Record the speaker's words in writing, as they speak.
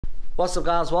What's up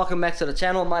guys, welcome back to the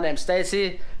channel. My name's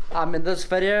Stacy. In this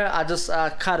video I just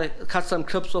cut some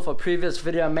clips off a previous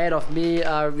video I made of me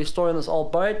restoring this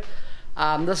old boat.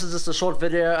 This is just a short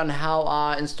video on how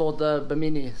I installed the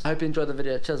Bimini. I hope you enjoyed the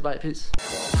video. Cheers, bye, peace.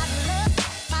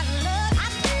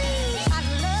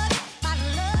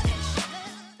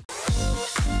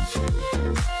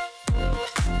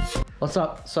 What's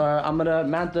up? So I'm gonna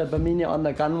mount the Bimini on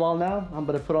the gunwale now. I'm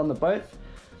gonna put it on the boat.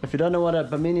 If you don't know what a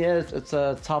Bimini is, it's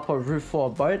a type of roof for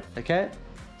a boat, okay?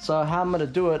 So how I'm gonna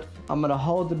do it, I'm gonna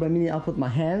hold the Bimini up with my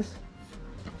hands,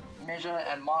 measure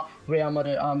and mark where I'm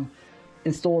gonna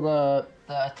install the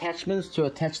attachments to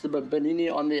attach the Bimini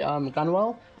on the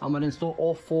gunwale. I'm gonna install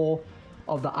all 4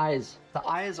 of the eyes. The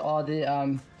eyes are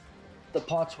the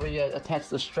parts where you attach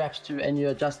the straps to and you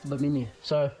adjust the Bimini.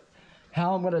 So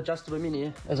how I'm going to adjust the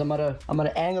Bimini is I'm gonna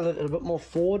angle it a bit more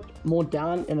forward, more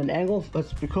down in an angle.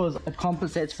 That's because it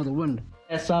compensates for the wind.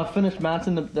 Yeah, so I've finished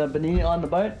mounting the Bimini on the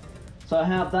boat. So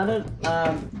how I've done it,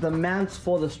 the mounts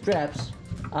for the straps,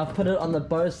 I've put it on the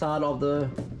bow side of the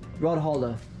rod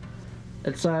holder.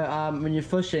 And so when you're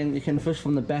fishing, you can fish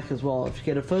from the back as well. If you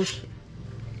get a fish,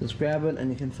 just grab it and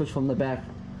you can fish from the back.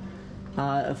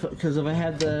 Because if I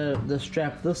have the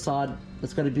strap this side,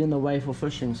 it's going to be in the way for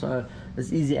fishing, so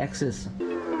it's easy access.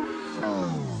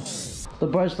 The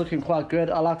boat's looking quite good.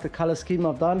 I like the color scheme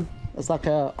I've done. It's like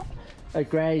a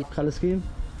grey color scheme.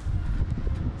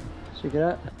 Check it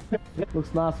out.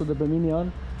 Looks nice with the Bimini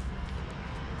on.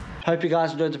 Hope you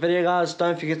guys enjoyed the video, guys.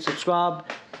 Don't forget to subscribe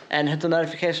and hit the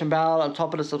notification bell on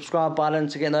top of the subscribe button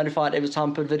to get notified every time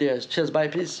I put videos. Cheers, bye,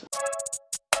 peace.